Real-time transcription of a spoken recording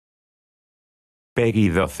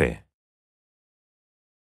PEGI 12.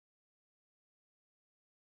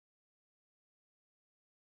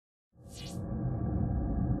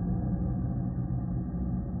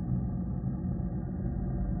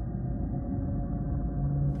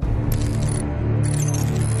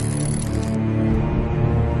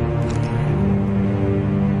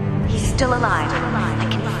 He's still alive. I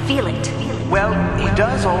can feel it. Well, he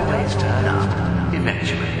does always turn up,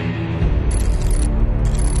 eventually.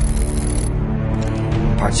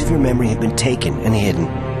 Parts of your memory have been taken and hidden.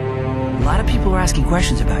 A lot of people are asking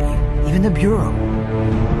questions about you, even the Bureau.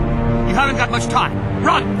 You haven't got much time.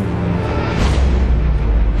 Run!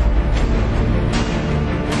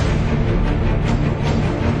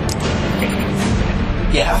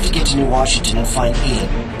 You have to get to New Washington and find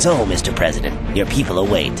Ian. So, Mr. President, your people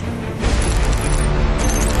await.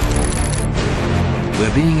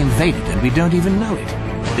 We're being invaded and we don't even know it.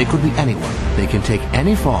 They could be anyone. They can take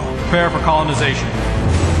any form. Prepare for colonization.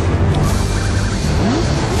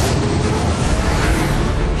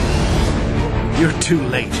 You're too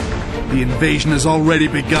late. The invasion has already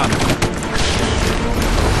begun.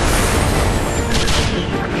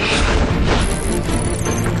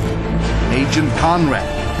 Agent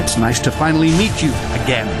Conrad, it's nice to finally meet you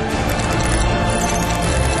again.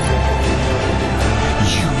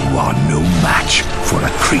 You are no match for a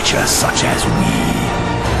creature such as we.